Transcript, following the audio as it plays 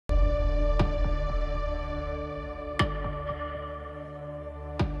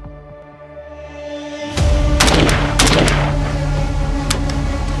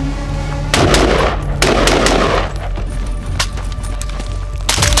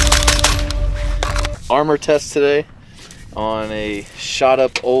armor test today on a shot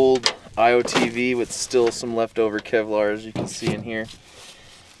up old IOTV with still some leftover Kevlar, as you can see in here.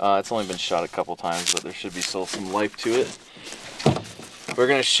 It's only been shot a couple times, but there should be still some life to it. We're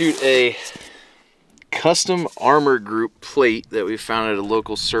gonna shoot a custom armor group plate that we found at a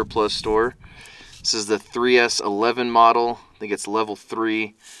local surplus store. This is the 3S11 model. I think it's level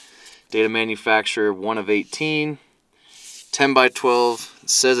 3. Data manufacturer 1 of 18. 10 by 12. It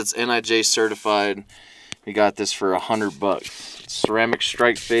says it's NIJ certified. We got this for $100. Ceramic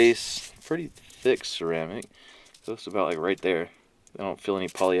strike face. Pretty thick ceramic. Goes about like right there. I don't feel any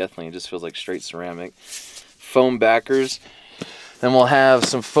polyethylene. It just feels like straight ceramic. Foam backers. Then we'll have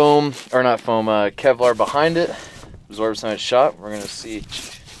some foam, or not foam, Kevlar behind it. Absorb some of its shot. We're going to see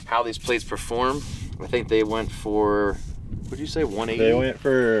how these plates perform. I think they went for, what did you say, 180? They went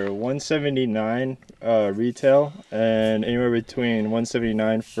for $179 retail, and anywhere between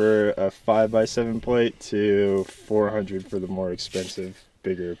 $179 for a 5x7 plate to $400 for the more expensive,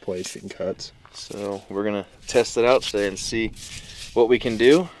 bigger plates and cuts. So we're going to test it out today and see what we can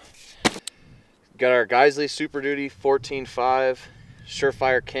do. Got our Geisley Super Duty 14.5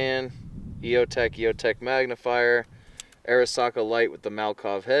 Surefire can, EOTech magnifier, Arisaka light with the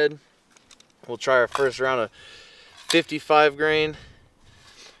Malkov head. We'll try our first round of 55 grain.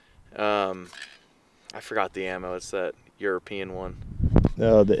 I forgot the ammo. It's that European one.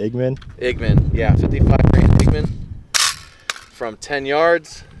 Oh, the Igman? Igman, yeah, 55 grain Igman from 10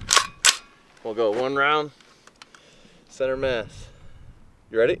 yards. We'll go one round, center mass.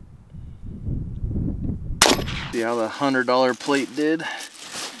 You ready? See how the $100 plate did.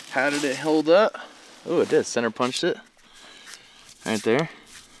 How did it hold up? Oh, it did. Center punched it. Right there.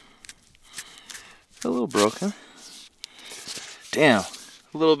 A little broken. Damn.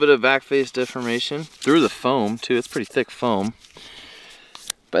 A little bit of back face deformation through the foam too. It's pretty thick foam.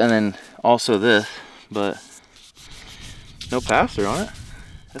 But and then also this, but no pass through on it.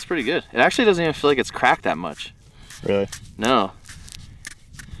 That's pretty good. It actually doesn't even feel like it's cracked that much. Really? No.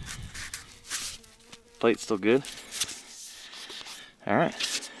 Plate's still good. All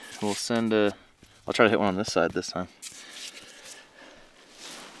right, we'll send a, I'll try to hit one on this side this time.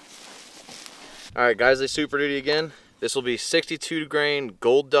 All right, Geisley Super Duty again. This will be 62 grain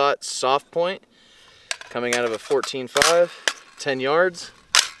gold dot soft point coming out of a 14.5, 10 yards.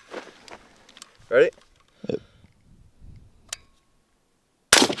 Ready? Yep.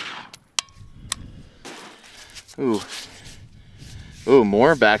 Ooh,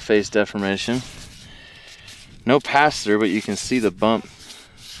 more back face deformation. No pass through, but you can see the bump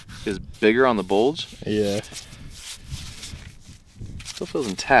is bigger on the bulge. Yeah. Still feels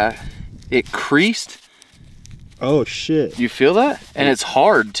intact. It creased. Oh shit. You feel that? And it's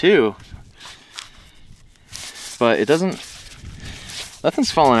hard too. But it doesn't, nothing's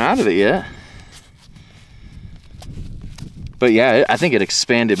fallen out of it yet. But yeah, I think it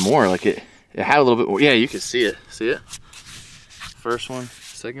expanded more. Like it had a little bit more. Yeah, you can see it. See it? First one,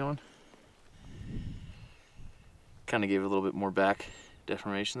 second one. Kind of gave it a little bit more back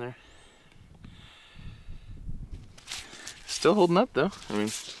deformation there. Still holding up though. I mean,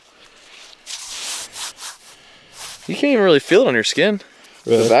 you can't even really feel it on your skin.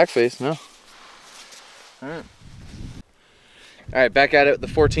 Really? The back face, no. All right, back at it with the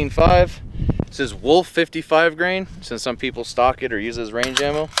 14.5. This is Wolf 55 grain, since some people stock it or use it as range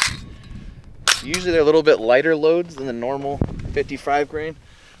ammo. Usually they're a little bit lighter loads than the normal 55 grain.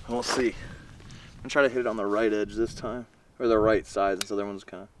 And we'll see. I'm gonna try to hit it on the right edge this time, or the right side, since the other one's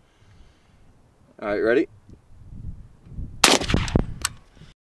kind of. All right, ready?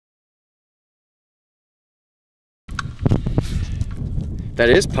 That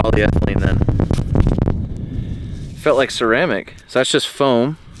is polyethylene then. Felt like ceramic, so that's just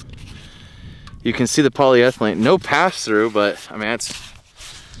foam. You can see the polyethylene, no pass through, but I mean that's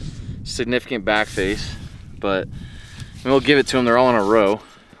significant back face. But we'll give it to them. They're all in a row.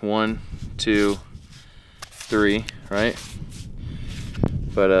 1, 2, 3, right?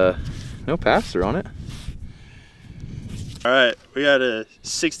 But no pass through on it. All right, we got a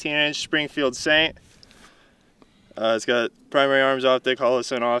 16-inch Springfield Saint. It's got primary arms optic,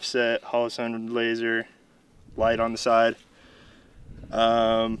 hollow-sun offset, hollow-sun laser, light on the side.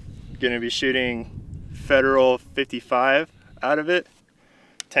 Gonna be shooting Federal 55 out of it,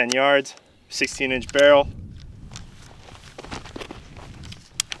 10 yards, 16-inch barrel.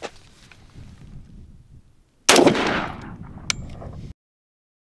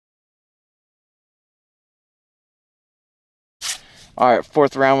 All right,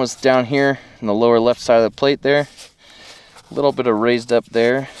 fourth round was down here in the lower left side of the plate there. A little bit of raised up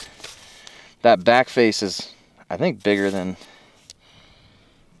there. That back face is, I think, bigger than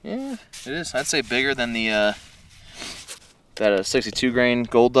Yeah, it is. I'd say bigger than the that 62 grain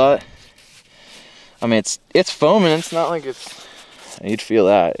gold dot. I mean, it's foaming. It's not like it's. You'd feel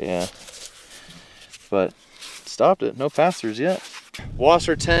that, yeah. But stopped it. No pass-throughs yet.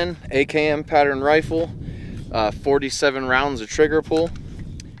 Wasser 10 AKM pattern rifle, 47 rounds of trigger pull,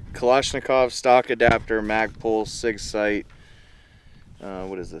 Kalashnikov stock adapter, mag pull, sig sight.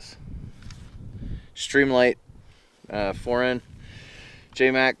 What is this? Streamlight 4N,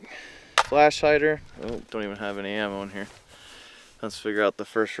 JMac flash hider. Oh, don't even have any ammo in here. Let's figure out the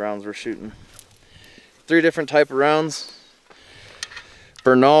first rounds we're shooting. 3 different type of rounds.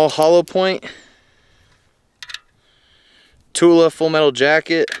 Bernal hollow point, Tula full metal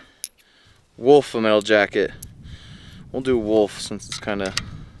jacket, Wolf full metal jacket. We'll do Wolf since it's kind of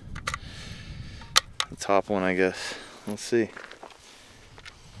the top one, I guess. Let's see.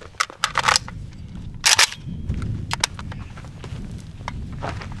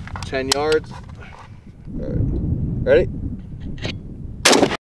 Ten yards. All right. Ready?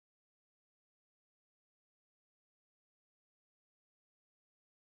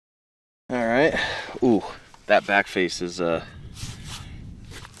 All right. Ooh, that back face is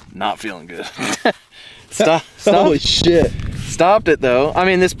not feeling good. Stop. Holy shit. Stopped it though. I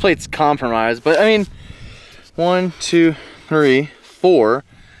mean, this plate's compromised, but I mean, 1, 2, 3, 4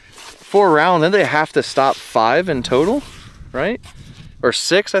 rounds. Then they have to stop 5 in total, right? Or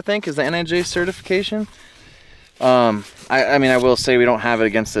 6, I think, is the NIJ certification. I mean, I will say we don't have it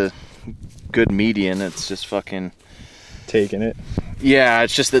against a good median. It's just fucking taking it. Yeah,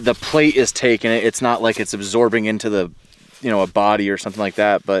 it's just that the plate is taking it. It's not like it's absorbing into the, you know, a body or something like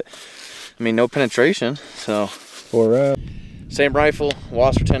that. But I mean, no penetration. So 4 rounds. Same rifle,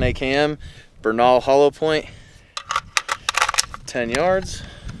 Wasser 10 AKM, Bernal hollow point, 10 yards.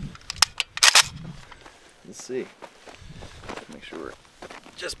 Let's see. Make sure we're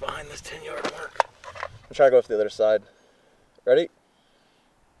just behind this 10-yard mark. I'll try to go to the other side. Ready?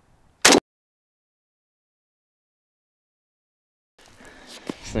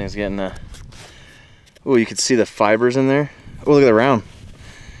 This thing's getting oh, you can see the fibers in there. Oh, look at the round.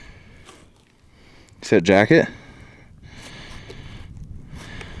 See that jacket?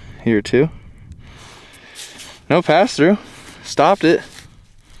 Here too. No pass through. Stopped it.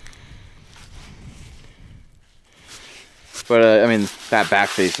 But I mean, that back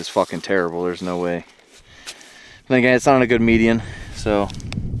face is fucking terrible. There's no way. Then again, it's not on a good median, so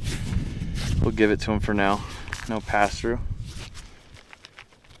we'll give it to him for now. No pass through.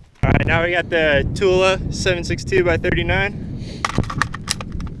 All right, now we got the Tula 7.62 by 39.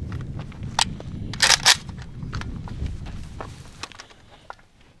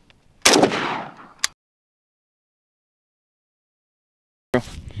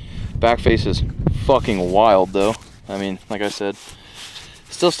 Back face is fucking wild though. I mean, like I said,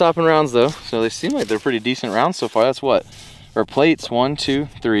 still stopping rounds though, so they seem like they're pretty decent rounds so far. That's what? Or plates, 1, 2,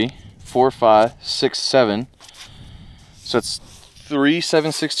 3, 4, 5, 6, 7. So it's 3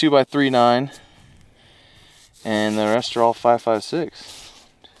 7.62 by 39, and the rest are all 5.56.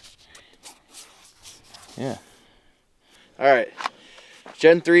 Yeah. All right.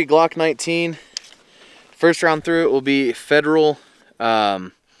 Gen 3 Glock 19. First round through it will be Federal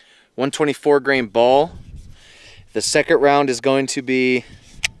 124 grain ball. The second round is going to be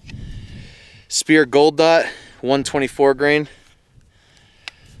Spear Gold Dot 124 grain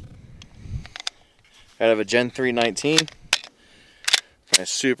out of a Gen 3 19. A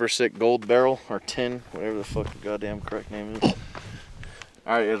super sick gold barrel or tin, whatever the fuck the goddamn correct name is. All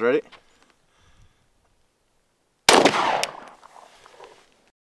right, you guys ready?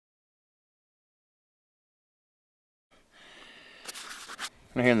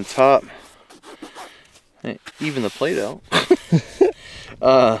 Right here in the top, even the plate out.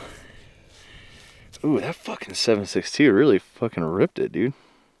 Ooh, that fucking 7.62 really fucking ripped it, dude.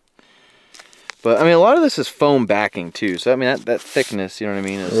 But I mean, a lot of this is foam backing too, so I mean that thickness, you know what I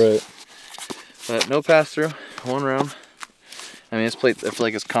mean, is right. But no pass through, 1 round. I mean, this plate, I feel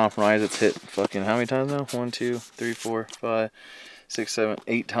like it's compromised. It's hit fucking how many times now? 1, 2, 3, 4, 5, 6, 7,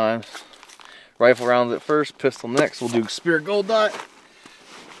 8 times. Rifle rounds at first, pistol next. We'll do Spirit Gold Dot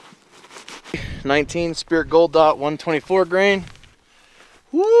 19, Spirit Gold Dot 124 grain.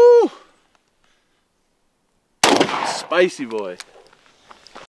 Woo! Spicy boy.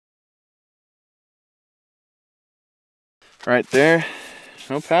 Right there,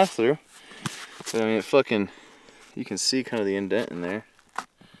 no pass through. But I mean, it fucking, you can see kind of the indent in there.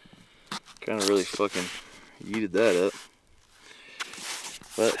 Kind of really fucking yeeted that up.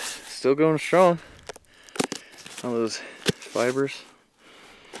 But still going strong. All those fibers.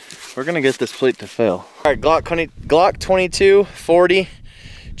 We're gonna get this plate to fail. All right, Glock 22 40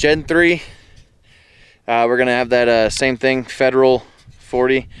 Gen 3. We're gonna have that same thing, Federal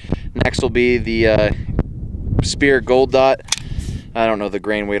 40. Next will be the Spear Gold Dot. I don't know the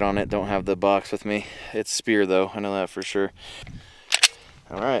grain weight on it, don't have the box with me. It's Spear though, I know that for sure.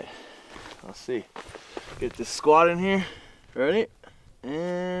 All right, let's see. Get this squat in here, ready?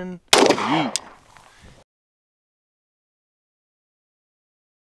 And yeet.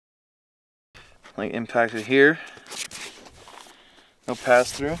 Like impacted here, no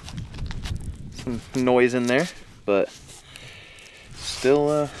pass through. Some noise in there, but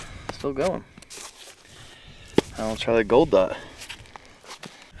still going. I'll try the Gold Dot.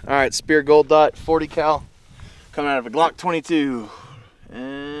 All right, Spear Gold Dot 40 cal coming out of a Glock 22,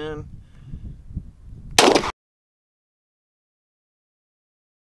 and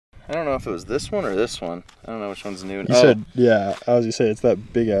I don't know if it was this one or this one. I don't know which one's new. You said, yeah, I was gonna say it's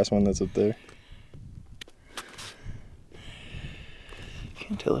that big ass one that's up there.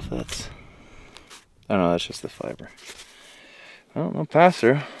 Can't tell if that's, I don't know, that's just the fiber. Well, no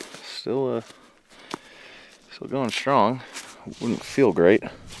passer. Still going strong. Wouldn't feel great.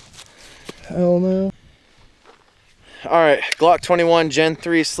 Hell no. Alright, Glock 21 Gen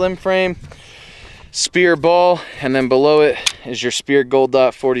 3 slim frame, Spear ball, and then below it is your Spear Gold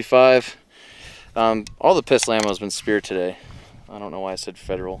Dot 45. All the pistol ammo has been Spear today. I don't know why I said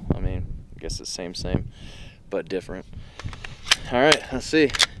Federal. I mean, I guess it's same, but different. Alright, let's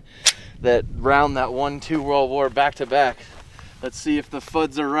see. That round that won 2 World War back to back. Let's see if the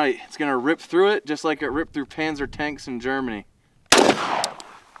FUDs are right. It's gonna rip through it just like it ripped through Panzer tanks in Germany.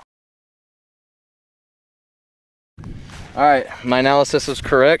 Alright, my analysis was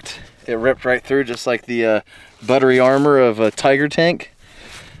correct. It ripped right through just like the buttery armor of a Tiger tank.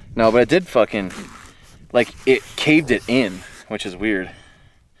 No, but it did fucking, like, it caved it in, which is weird.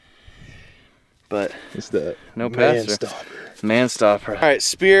 But it's that no passer. Man-stopper. Man-stopper. Alright,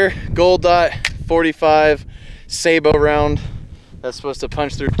 Spear Gold Dot 45 Sabo round. That's supposed to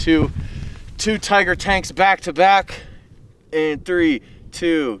punch through two Tiger tanks back to back. In 3,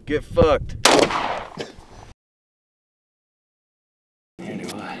 2, get fucked. Here, do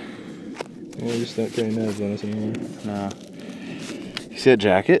what? Well, just don't carry knives on us anymore. No. You see that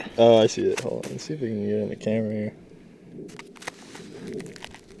jacket? Oh, I see it. Hold on. Let's see if we can get it on the camera here.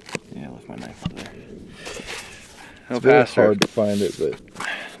 Yeah, I left my knife up there. No it's very passer. hard to find it, but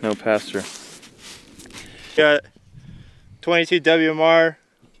no passer. Got 22 WMR,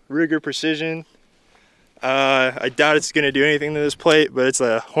 Ruger Precision. I doubt it's gonna do anything to this plate, but it's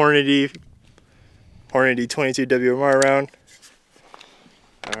a Hornady 22 WMR round.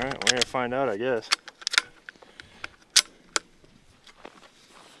 All right, we're gonna find out, I guess.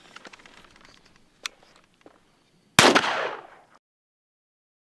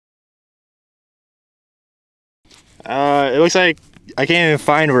 It looks like I can't even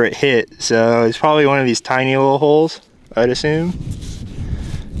find where it hit, so it's probably one of these tiny little holes, I'd assume.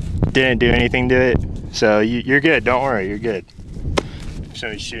 Didn't do anything to it, so you're good, don't worry, you're good.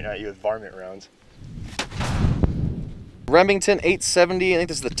 Somebody's shooting at you with varmint rounds. Remington 870, I think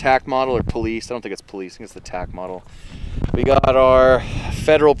this is the TAC model or police. I don't think it's police, I think it's the TAC model. We got our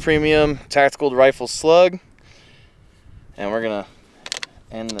Federal Premium Tactical Rifle Slug, and we're gonna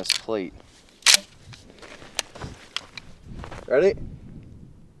end this plate. Ready?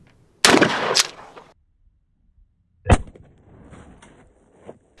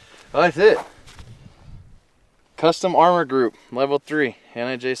 Well, that's it. Custom Armor Group, level 3,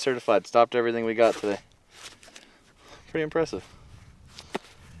 NIJ certified. Stopped everything we got today. Pretty impressive.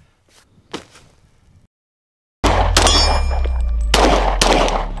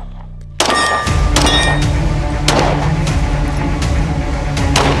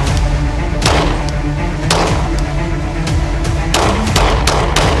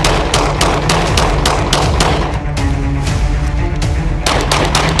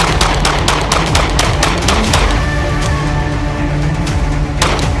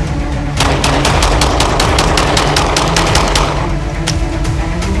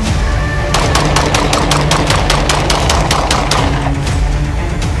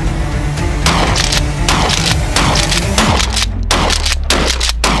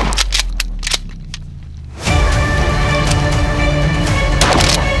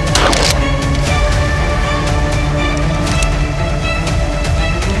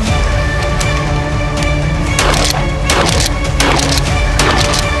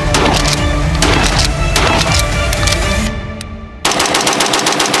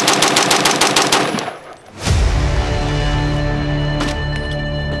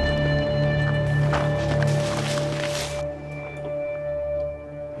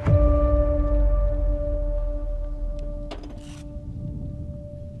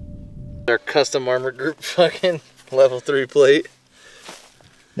 Our custom armor group fucking level 3 plate.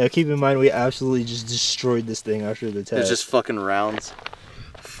 Now keep in mind we absolutely just destroyed this thing after the test. There's just fucking rounds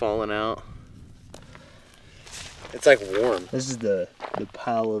falling out. It's like warm. This is the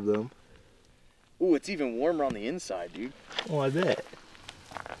pile of them. Ooh, it's even warmer on the inside, dude. Oh, I bet.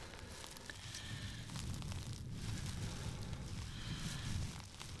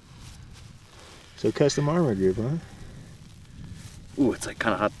 So custom armor group, huh? Ooh, it's like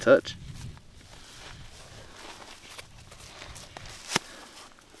kind of hot to touch.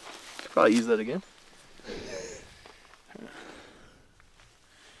 Could probably use that again.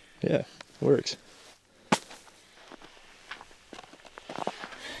 Yeah, works.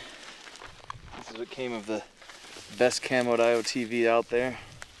 This is what came of the best camoed IOTV out there.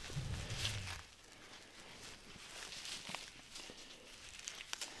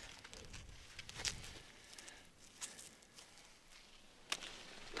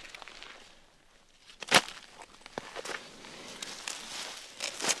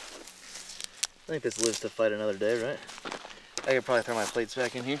 I think this lives to fight another day, right? I could probably throw my plates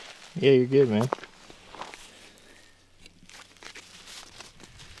back in here. Yeah, you're good, man.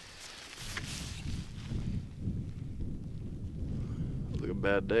 Look a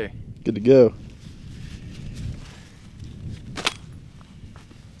bad day. Good to go.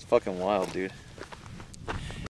 It's fucking wild, dude.